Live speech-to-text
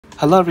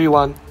Hello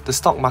everyone, the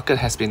stock market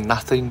has been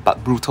nothing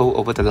but brutal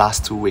over the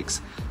last 2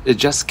 weeks. It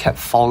just kept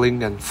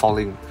falling and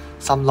falling.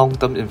 Some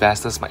long-term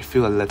investors might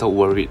feel a little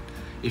worried.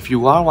 If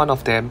you are one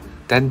of them,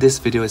 then this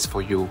video is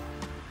for you.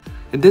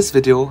 In this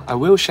video, I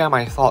will share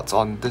my thoughts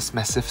on this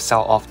massive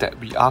sell-off that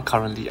we are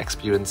currently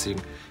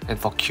experiencing. And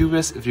for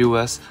curious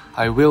viewers,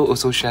 I will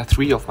also share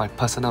 3 of my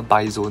personal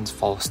buy zones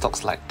for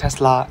stocks like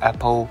Tesla,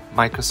 Apple,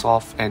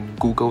 Microsoft, and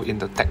Google in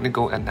the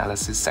technical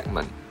analysis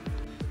segment.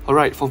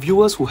 Alright, for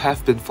viewers who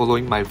have been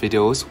following my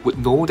videos would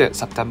know that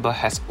September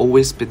has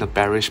always been a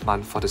bearish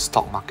month for the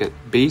stock market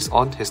based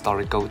on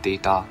historical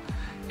data.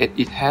 And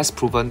it has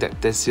proven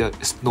that this year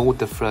is no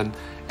different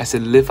as it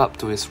lived up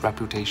to its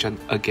reputation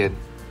again.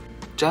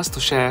 Just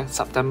to share,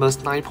 September's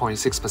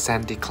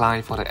 9.6%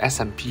 decline for the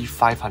S&P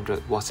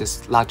 500 was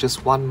its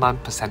largest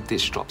 1-month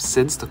percentage drop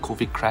since the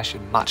COVID crash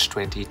in March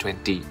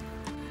 2020.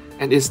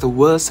 And it's the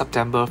worst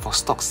September for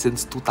stocks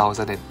since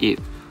 2008.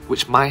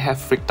 Which might have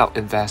freaked out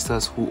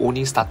investors who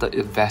only started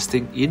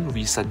investing in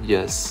recent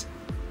years.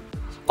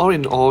 All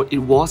in all, it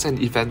was an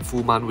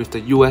eventful month with the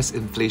US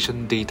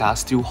inflation data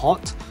still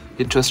hot,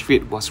 interest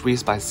rate was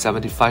raised by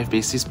 75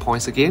 basis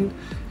points again,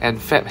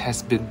 and Fed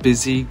has been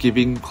busy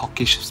giving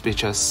hawkish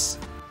speeches.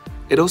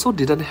 It also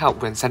didn't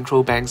help when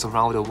central banks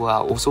around the world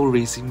are also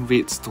raising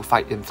rates to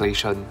fight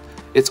inflation.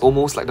 It's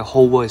almost like the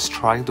whole world is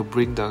trying to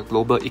bring the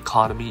global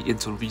economy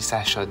into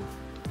recession.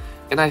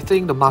 And I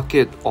think the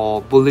market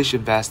or bullish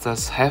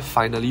investors have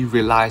finally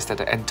realized that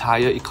the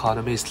entire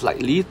economy is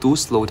likely to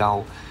slow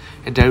down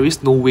and there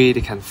is no way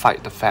they can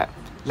fight the Fed,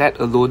 let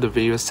alone the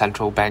various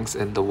central banks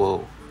in the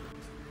world.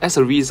 As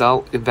a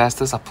result,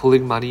 investors are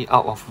pulling money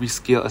out of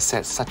riskier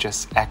assets such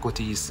as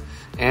equities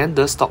and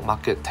the stock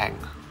market tank.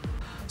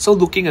 So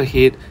looking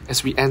ahead,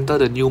 as we enter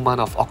the new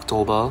month of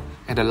October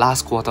and the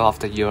last quarter of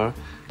the year,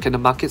 can the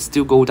market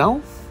still go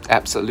down?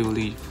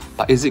 Absolutely.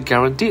 But is it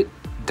guaranteed?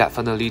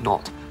 Definitely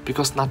not.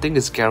 Because nothing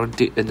is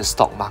guaranteed in the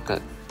stock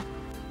market.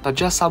 But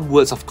just some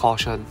words of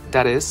caution,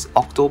 that is,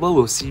 October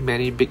will see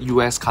many big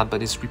US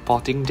companies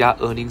reporting their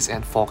earnings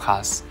and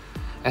forecasts.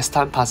 As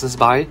time passes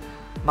by,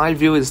 my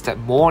view is that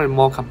more and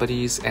more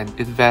companies and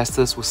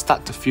investors will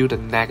start to feel the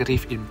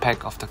negative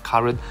impact of the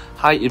current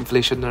high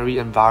inflationary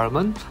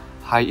environment,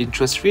 high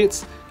interest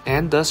rates,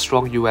 and the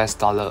strong US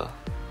dollar.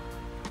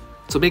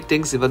 To make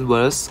things even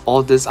worse,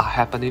 all this are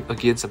happening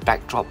against a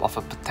backdrop of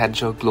a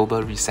potential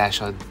global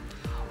recession.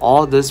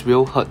 All this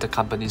will hurt the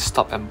company's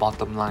top and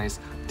bottom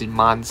lines,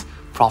 demands,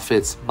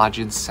 profits,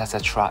 margins,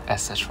 etc.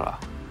 etc.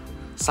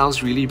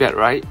 Sounds really bad,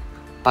 right?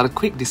 But a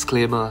quick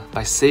disclaimer,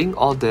 by saying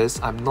all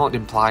this, I'm not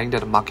implying that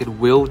the market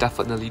will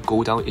definitely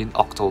go down in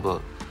October.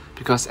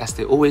 Because as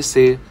they always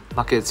say,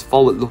 market is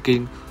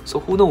forward-looking, so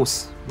who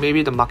knows,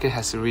 maybe the market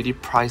has already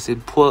priced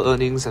in poor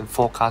earnings and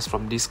forecasts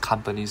from these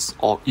companies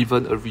or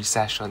even a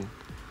recession.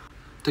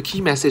 The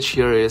key message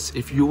here is,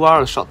 if you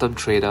are a short-term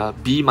trader,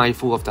 be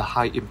mindful of the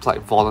high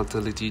implied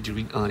volatility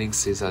during earnings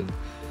season.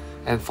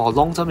 And for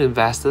long-term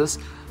investors,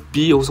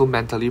 be also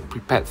mentally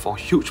prepared for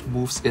huge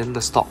moves in the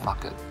stock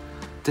market.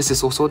 This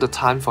is also the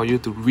time for you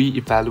to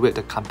re-evaluate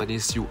the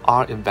companies you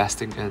are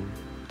investing in.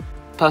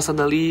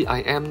 Personally, I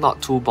am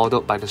not too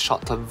bothered by the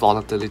short-term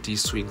volatility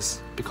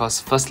swings because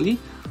firstly,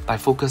 by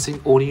focusing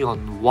only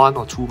on 1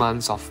 or 2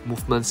 months of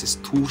movements is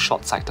too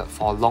short-sighted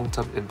for a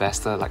long-term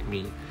investor like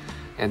me.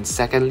 And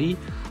secondly,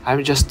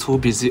 I'm just too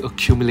busy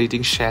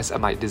accumulating shares at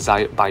my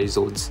desired buy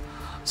zones.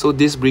 So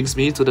this brings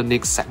me to the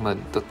next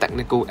segment, the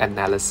technical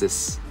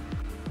analysis.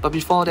 But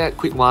before that,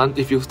 quick one,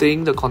 if you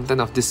think the content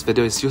of this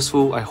video is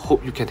useful, I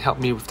hope you can help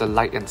me with the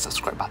like and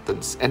subscribe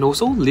buttons. And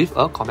also leave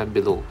a comment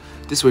below.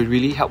 This will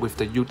really help with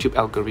the YouTube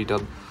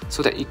algorithm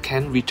so that it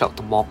can reach out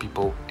to more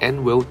people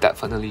and will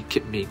definitely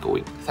keep me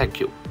going. Thank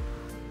you.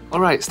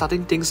 Alright,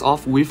 starting things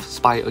off with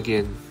SPY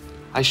again.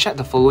 I shared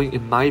the following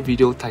in my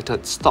video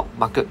titled Stock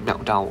Market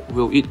Meltdown,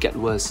 Will It Get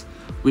Worse?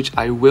 Which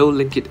I will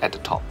link it at the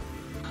top.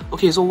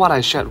 Okay, so what I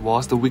shared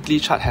was the weekly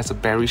chart has a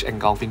bearish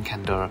engulfing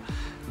candle.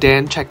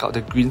 Then check out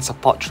the green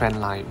support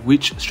trend line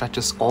which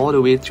stretches all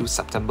the way till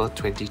September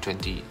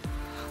 2020.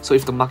 So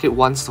if the market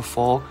wants to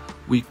fall,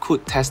 we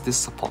could test this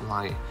support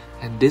line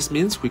and this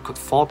means we could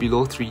fall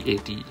below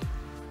 380.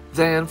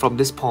 Then from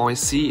this point,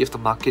 see if the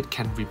market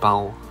can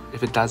rebound.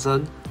 If it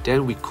doesn't,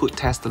 then we could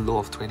test the low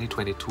of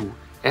 2022.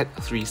 At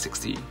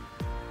 360.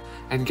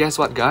 And guess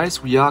what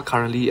guys, we are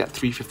currently at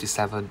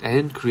 357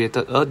 and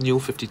created a new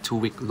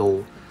 52-week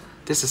low.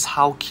 This is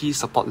how key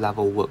support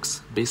level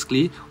works.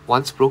 Basically,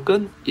 once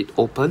broken, it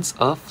opens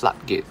a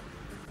floodgate.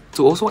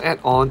 To also add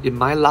on, in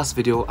my last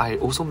video, I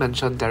also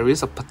mentioned there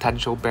is a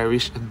potential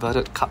bearish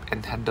inverted cup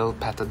and handle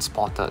pattern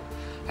spotted.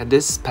 And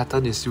this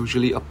pattern is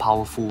usually a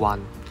powerful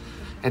one.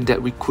 And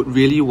that we could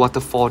really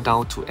waterfall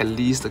down to at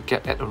least the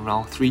gap at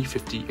around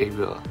 350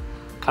 area.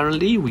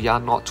 Currently, we are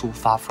not too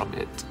far from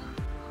it.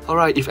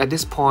 Alright, if at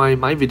this point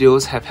my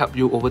videos have helped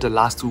you over the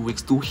last 2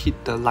 weeks, do hit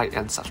the like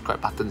and subscribe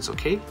buttons,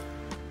 okay?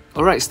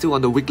 Alright, still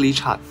on the weekly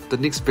chart, the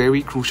next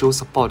very crucial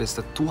support is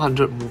the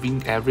 200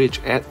 moving average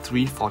at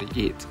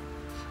 348.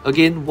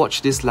 Again,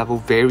 watch this level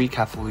very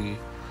carefully.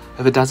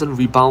 If it doesn't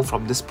rebound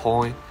from this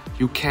point,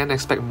 you can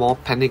expect more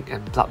panic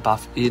and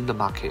bloodbath in the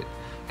market,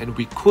 and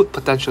we could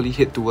potentially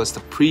hit towards the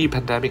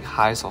pre-pandemic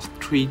highs of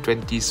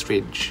 320s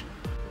range.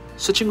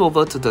 Switching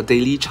over to the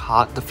daily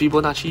chart, the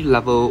Fibonacci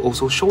level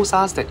also shows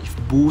us that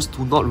if bulls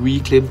do not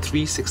reclaim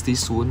 360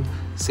 soon,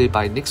 say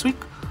by next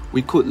week,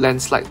 we could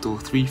landslide to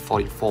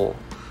 344.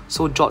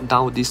 So jot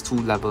down these two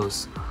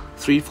levels,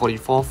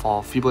 344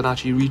 for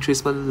Fibonacci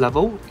retracement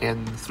level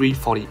and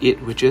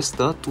 348, which is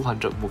the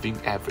 200 moving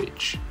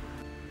average.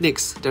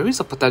 Next, there is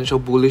a potential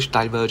bullish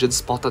divergence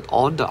spotted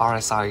on the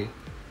RSI.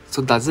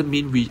 So does it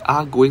mean we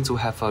are going to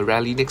have a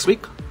rally next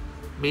week?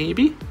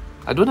 Maybe?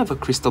 I don't have a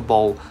crystal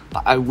ball,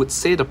 but I would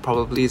say the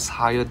probability is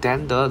higher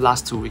than the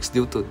last 2 weeks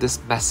due to this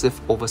massive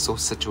oversold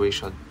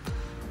situation.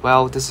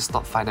 Well, this is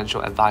not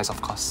financial advice,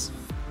 of course.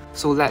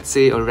 So let's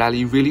say a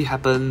rally really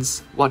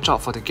happens, watch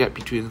out for the gap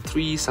between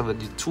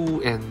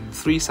 372 and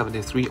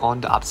 373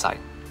 on the upside.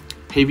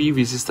 Heavy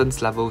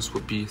resistance levels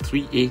would be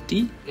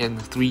 380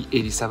 and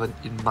 387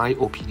 in my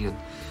opinion.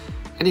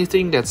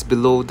 Anything that's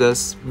below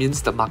this means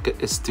the market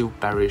is still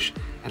bearish,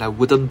 and I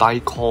wouldn't buy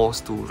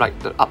calls to ride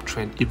the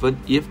uptrend even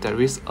if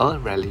there is a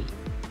rally.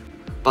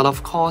 But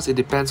of course, it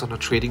depends on the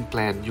trading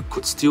plan. You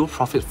could still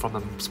profit from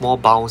a small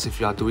bounce if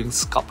you are doing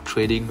scalp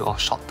trading or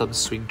short-term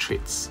swing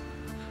trades.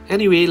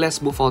 Anyway,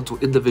 let's move on to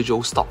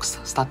individual stocks,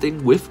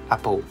 starting with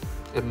Apple.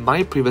 In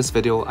my previous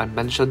video, I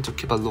mentioned to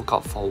keep a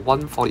lookout for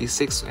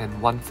 146 and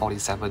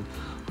 147,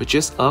 which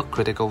is a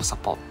critical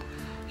support.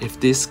 If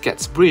this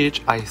gets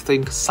breached, I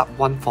think sub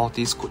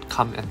 140s could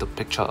come into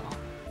picture.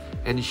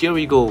 And here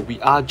we go, we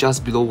are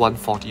just below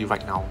 140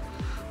 right now.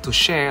 To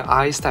share,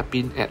 I step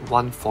in at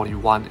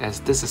 141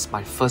 as this is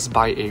my first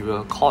buy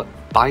area caught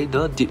by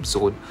the dip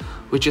zone,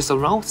 which is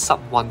around sub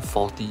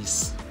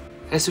 140s.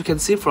 As you can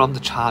see from the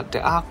chart,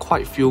 there are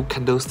quite few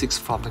candlesticks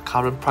from the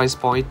current price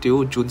point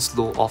till June's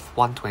low of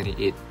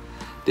 128.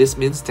 This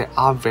means there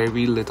are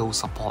very little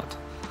support.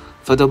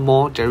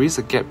 Furthermore, there is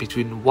a gap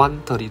between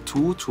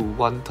 132 to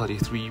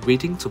 133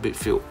 waiting to be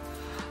filled.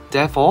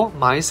 Therefore,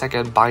 my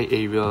second buy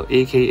area,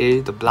 aka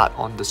the blood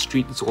on the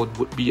street zone,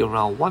 would be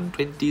around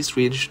 120s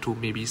range to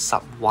maybe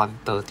sub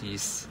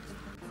 130s.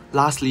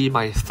 Lastly,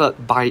 my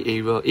third buy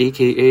area,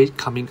 aka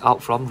coming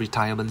out from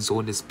retirement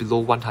zone, is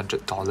below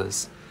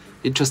 $100.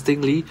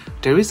 Interestingly,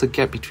 there is a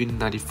gap between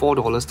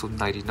 $94 to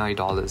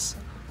 $99.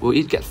 Will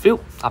it get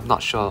filled? I'm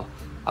not sure.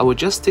 I will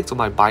just stick to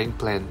my buying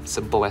plan,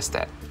 simple as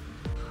that.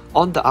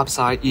 On the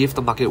upside, if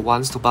the market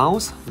wants to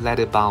bounce, let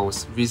it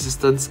bounce.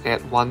 Resistance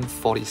at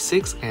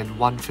 146 and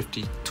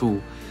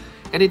 152.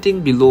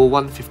 Anything below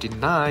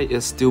 159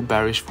 is still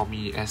bearish for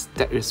me as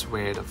that is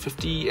where the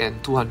 50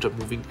 and 200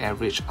 moving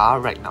average are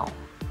right now.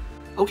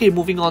 Okay,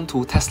 moving on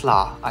to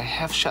Tesla. I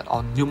have shared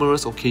on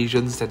numerous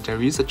occasions that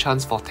there is a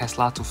chance for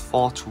Tesla to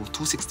fall to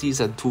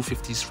 260s and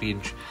 250s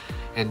range.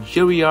 And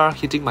here we are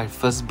hitting my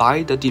first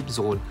buy, the dip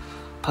zone.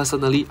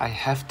 Personally, I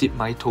have dipped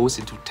my toes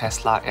into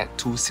Tesla at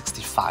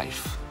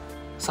 265.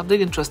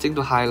 Something interesting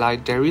to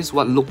highlight, there is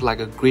what looked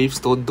like a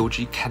gravestone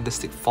doji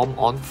candlestick formed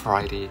on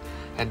Friday,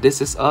 and this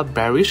is a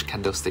bearish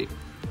candlestick.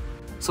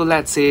 So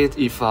let's say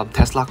if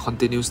Tesla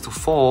continues to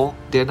fall,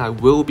 then I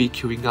will be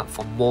queuing up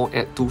for more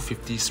at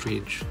 250s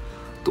range.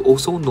 To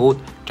also note,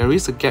 there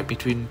is a gap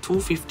between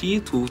 250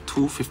 to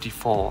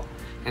 254,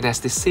 and as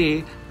they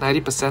say,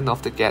 90%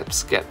 of the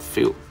gaps get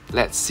filled.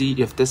 Let's see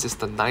if this is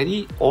the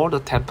 90 or the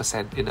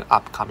 10% in the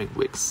upcoming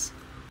weeks.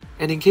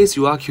 And in case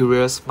you are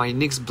curious, my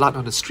next blood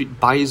on the street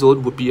buy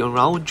zone would be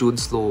around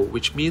June's low,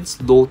 which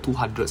means low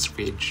 200s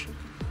range.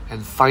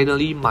 And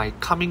finally, my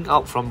coming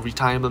out from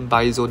retirement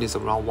buy zone is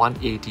around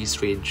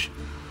 180s range.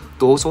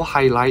 To also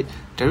highlight,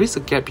 there is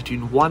a gap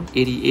between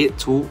 188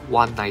 to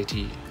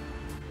 190.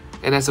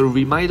 And as a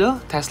reminder,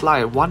 Tesla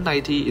at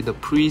 190 in the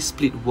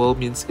pre-split world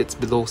means it's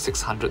below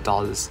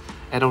 $600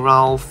 and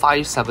around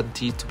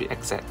 570 to be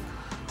exact.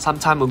 Some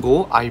time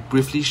ago, I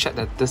briefly shared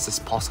that this is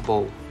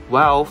possible.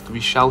 Well, we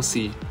shall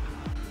see.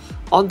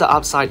 On the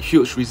upside,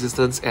 huge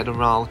resistance at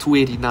around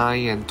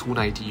 289 and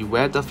 290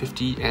 where the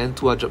 50 and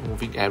 200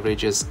 moving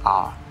averages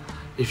are.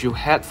 If you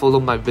had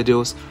followed my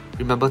videos,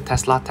 remember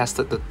Tesla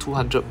tested the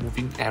 200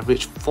 moving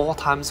average 4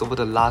 times over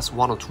the last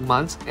 1 or 2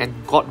 months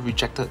and got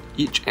rejected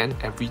each and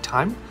every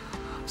time?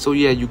 So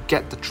yeah, you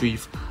get the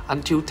drift.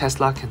 Until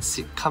Tesla can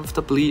sit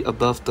comfortably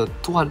above the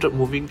 200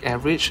 moving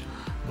average,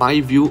 my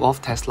view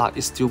of Tesla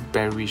is still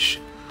bearish.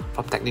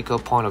 From technical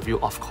point of view,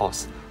 of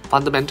course.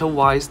 Fundamental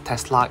wise,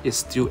 Tesla is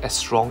still as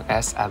strong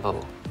as ever.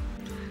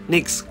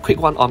 Next, quick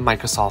one on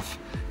Microsoft.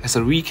 As a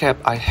recap,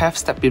 I have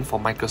stepped in for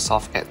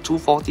Microsoft at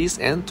 240s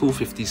and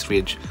 250s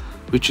range,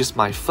 which is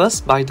my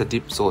first buy the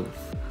dip zone.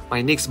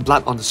 My next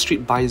blood on the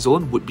street buy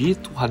zone would be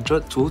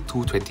 200 to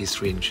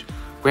 220s range,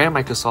 where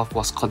Microsoft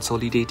was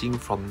consolidating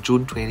from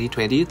June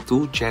 2020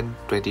 to Jan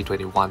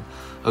 2021,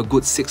 a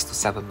good 6 to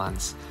 7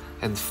 months.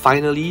 And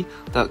finally,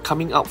 the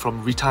coming out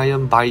from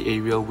retirement buy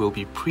area will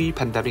be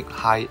pre-pandemic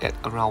high at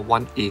around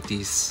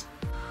 180s.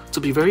 To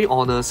be very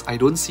honest, I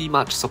don't see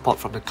much support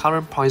from the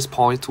current price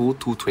point to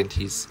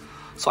 220s.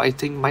 So I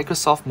think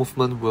Microsoft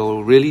movement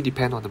will really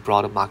depend on the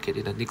broader market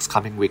in the next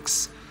coming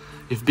weeks.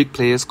 If big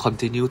players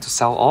continue to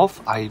sell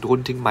off, I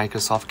don't think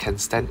Microsoft can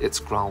stand its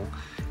ground,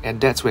 and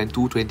that's when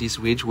 220's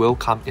range will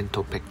come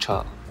into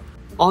picture.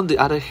 On the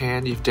other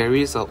hand, if there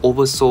is a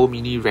oversold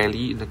mini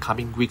rally in the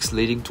coming weeks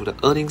leading to the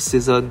earnings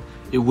season,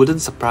 it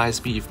wouldn't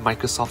surprise me if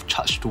Microsoft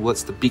charged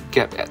towards the big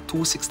gap at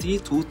 260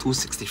 to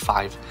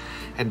 265,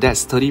 and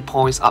that's 30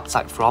 points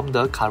upside from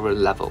the current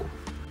level.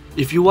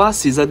 If you are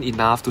seasoned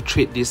enough to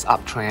trade this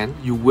uptrend,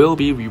 you will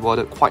be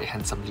rewarded quite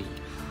handsomely.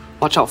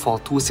 Watch out for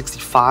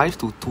 265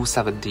 to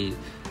 270,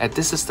 and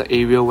this is the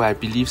area where I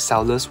believe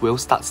sellers will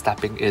start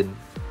stepping in.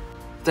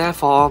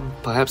 Therefore,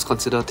 perhaps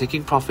consider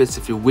taking profits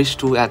if you wish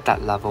to at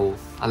that level,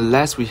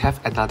 unless we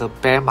have another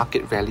bear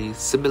market rally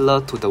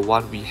similar to the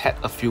one we had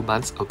a few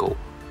months ago.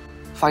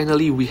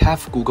 Finally, we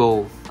have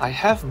Google. I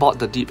have bought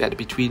the dip at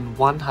between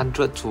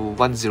 100 to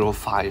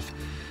 105.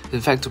 In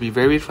fact, to be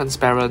very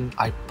transparent,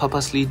 I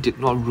purposely did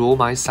not roll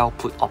my sell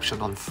put option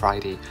on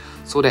Friday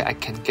so that I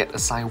can get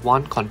assigned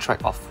one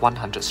contract of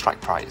 100 strike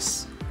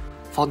price.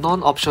 For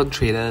non-option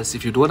traders,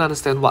 if you don't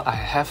understand what I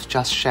have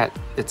just shared,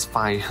 it's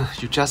fine.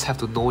 You just have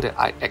to know that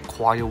I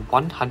acquire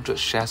 100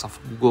 shares of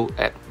Google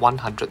at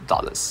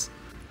 $100.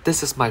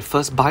 This is my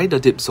first buy the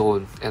dip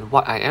zone, and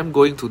what I am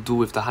going to do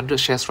with the 100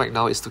 shares right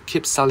now is to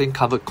keep selling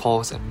covered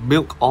calls and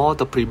milk all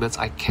the premiums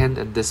I can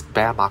in this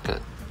bear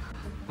market.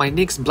 My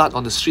next blood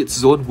on the street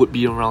zone would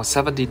be around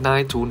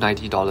 $79 to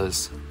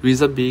 $90.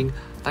 Reason being,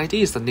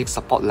 90 is the next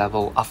support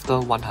level after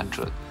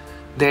 100.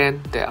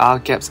 Then there are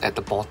gaps at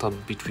the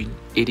bottom between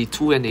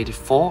 82 and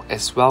 84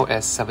 as well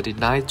as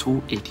 79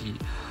 to 80.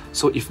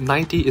 So if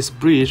 90 is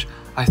breached,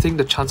 I think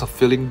the chance of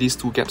filling these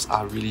two gaps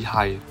are really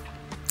high.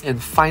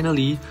 And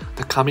finally,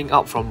 the coming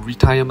out from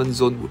retirement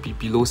zone would be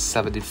below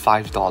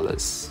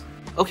 $75.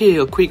 Okay,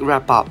 a quick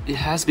wrap up. It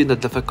has been a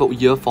difficult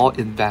year for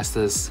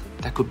investors.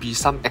 There could be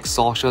some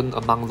exhaustion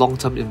among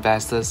long-term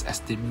investors as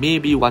they may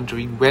be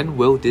wondering when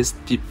will this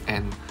dip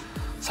end.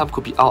 Some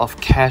could be out of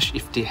cash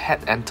if they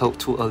had entered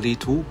too early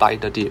to buy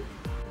the dip.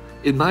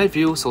 In my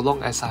view, so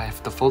long as I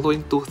have the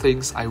following two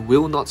things, I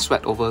will not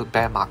sweat over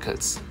bear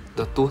markets.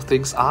 The two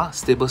things are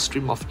stable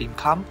stream of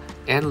income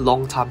and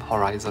long-term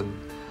horizon.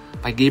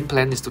 My game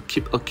plan is to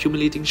keep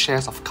accumulating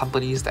shares of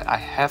companies that I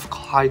have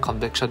high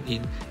conviction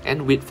in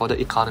and wait for the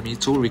economy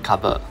to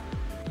recover.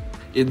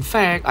 In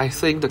fact, I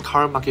think the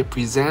current market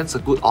presents a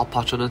good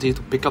opportunity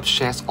to pick up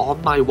shares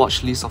on my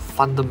watch list of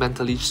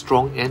fundamentally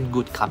strong and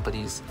good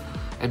companies.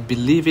 And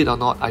believe it or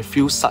not, I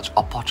feel such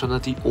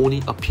opportunity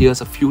only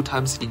appears a few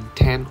times in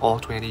 10 or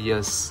 20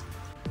 years.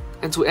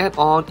 And to add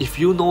on, if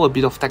you know a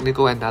bit of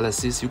technical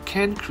analysis, you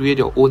can create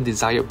your own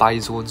desired buy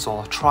zones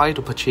or try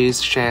to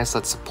purchase shares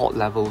at support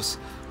levels,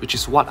 which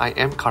is what I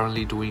am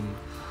currently doing.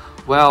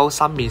 Well,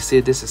 some may say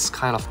this is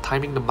kind of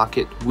timing the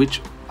market, which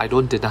I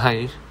don't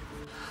deny.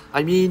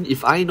 I mean,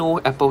 if I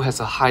know Apple has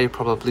a high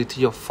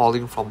probability of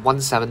falling from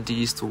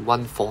 170s to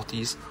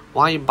 140s,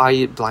 why buy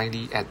it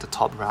blindly at the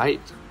top,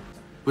 right?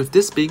 With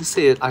this being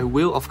said, I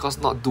will of course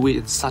not do it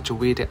in such a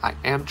way that I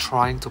am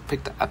trying to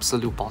pick the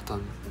absolute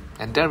bottom.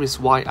 And that is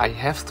why I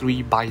have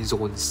 3 buy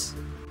zones.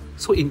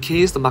 So in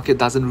case the market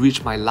doesn't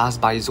reach my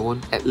last buy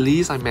zone, at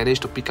least I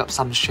managed to pick up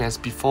some shares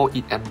before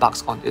it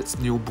embarks on its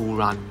new bull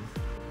run.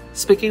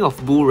 Speaking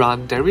of bull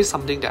run, there is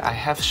something that I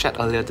have shared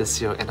earlier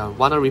this year and I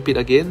wanna repeat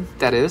again,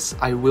 that is,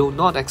 I will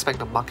not expect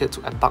the market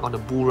to embark on a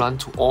bull run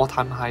to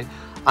all-time high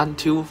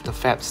until the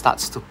Fed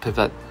starts to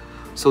pivot.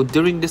 So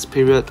during this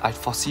period, I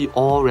foresee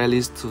all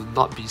rallies to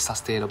not be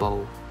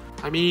sustainable.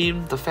 I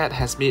mean, the Fed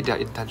has made their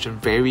intention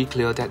very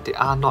clear that they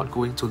are not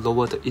going to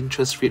lower the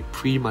interest rate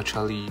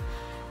prematurely.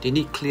 They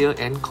need clear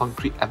and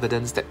concrete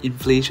evidence that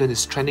inflation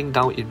is trending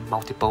down in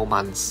multiple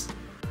months.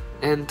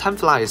 And time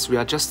flies, we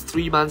are just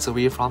 3 months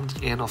away from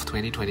the end of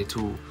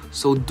 2022.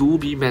 So do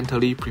be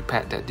mentally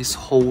prepared that this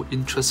whole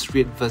interest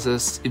rate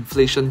versus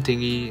inflation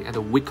thingy and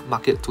a weak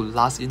market to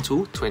last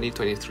into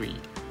 2023.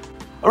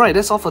 Alright,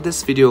 that's all for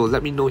this video.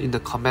 Let me know in the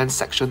comments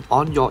section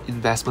on your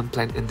investment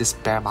plan in this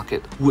bear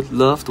market. Would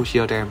love to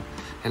hear them.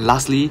 And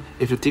lastly,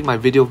 if you think my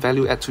video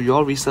value add to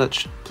your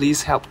research,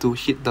 please help to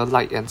hit the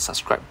like and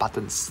subscribe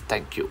buttons.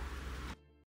 Thank you.